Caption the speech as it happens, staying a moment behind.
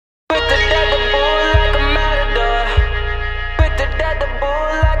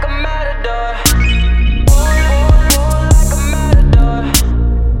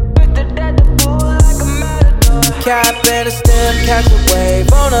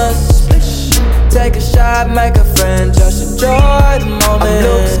shot, make a friend, just enjoy the moment. I'm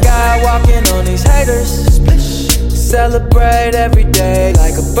Luke Skywalking on these haters. Celebrate every day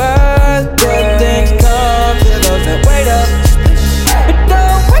like a birthday. Good things come to those that wait up. But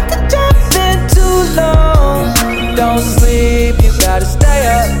don't wait to jump in too long. Don't sleep, you gotta stay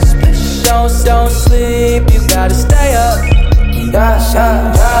up. Don't sleep, you gotta stay up.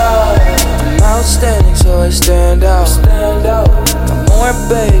 I'm outstanding, so I stand out. Got more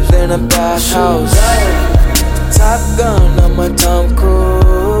babes than a bathhouse. Top Gun on my Tom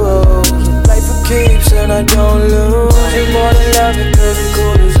Cruise. Play for keeps and I don't lose. You more than love it, cause I'm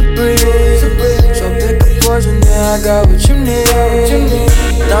cool as a breeze. So pick a poison, yeah, I got what you need.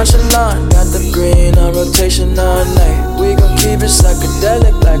 Nonchalant, got the green on rotation all night. We gon' keep it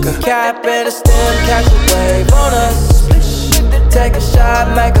psychedelic like a cap and a stem. Catch a wave on us. Take a shot,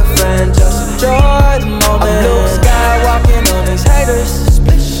 make a friend, just enjoy the moment. I'm Luke Skywalking on these haters.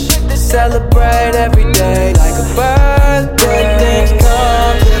 Celebrate every day like a birthday. Good things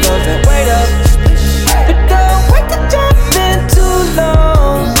come to those that wait up. But don't wait to jump in too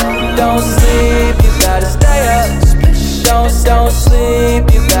long. Don't sleep, you gotta stay up. Don't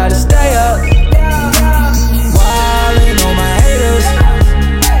sleep, you gotta stay up. Wildin' on my haters.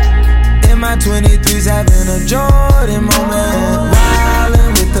 In my 23s having a Jordan moment.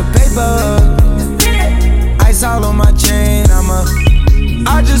 Wildin' with the paper. Ice all on my chain,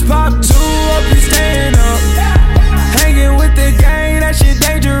 I just popped 2 up, you staying up. Hanging with the gang, that shit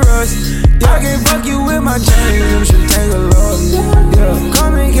dangerous. Yeah, I can fuck you with my chain, you should take a look. Yeah,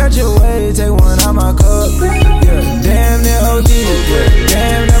 come and catch a wave, take one out my cup. Yeah, damn the OD, yeah,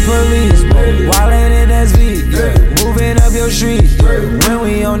 damn the police. Wildin' in SV, yeah, moving up your street. When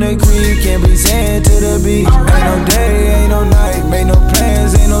we on the creek, can't be saying to the beach. Ain't no day, ain't no night, make no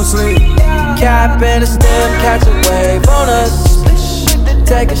plans, ain't no sleep. Cap and a stem, catch a wave on us.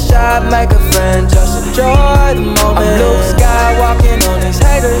 Take a shot, make a friend, just enjoy the moment. I'm Luke Skywalking on these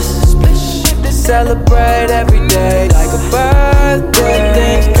haters. Celebrate every day like a birthday. Good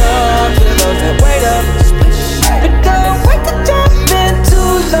things come to those that wait up. But don't wait to jump in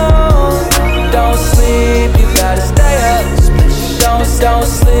too long. Don't sleep, you gotta stay up. Don't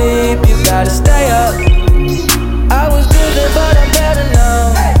sleep, you gotta stay up. I was good, but I'm better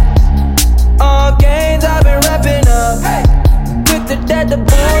now. All gains I've been wrapping up. At the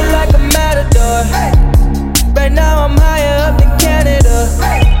bull like a matador. Right now I'm higher up than Canada.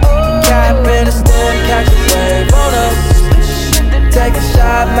 Cap and a stem, catch a wave on us. Take a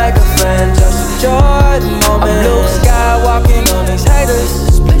shot, make a friend, just enjoy the moment. I'm Luke Skywalking on these haters.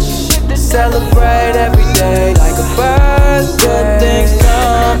 Celebrate every day like a birthday. Good things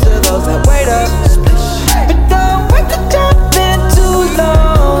come to those that wait up. But don't wait to jump in too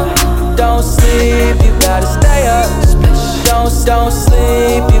long. Don't sleep, you gotta stay up. Don't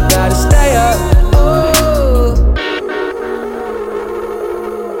sleep, you gotta stay up. Ooh.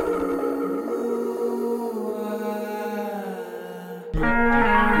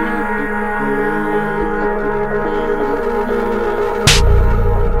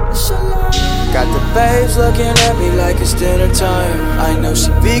 Got the babes looking at me like it's dinner time. I know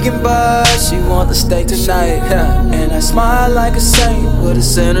she vegan, but she want the steak tonight. And I smile like a saint with a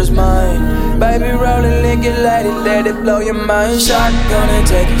sinner's mind. Baby, roll it, lick it, let it blow your mind. Shotgun and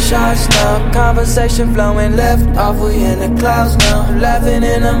taking shots now. Conversation flowing left off, we in the clouds now. Laughing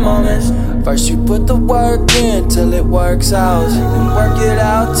in the moments. First you put the work in till it works out. Then work it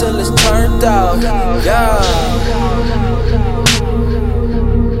out till it's turned out. Yeah.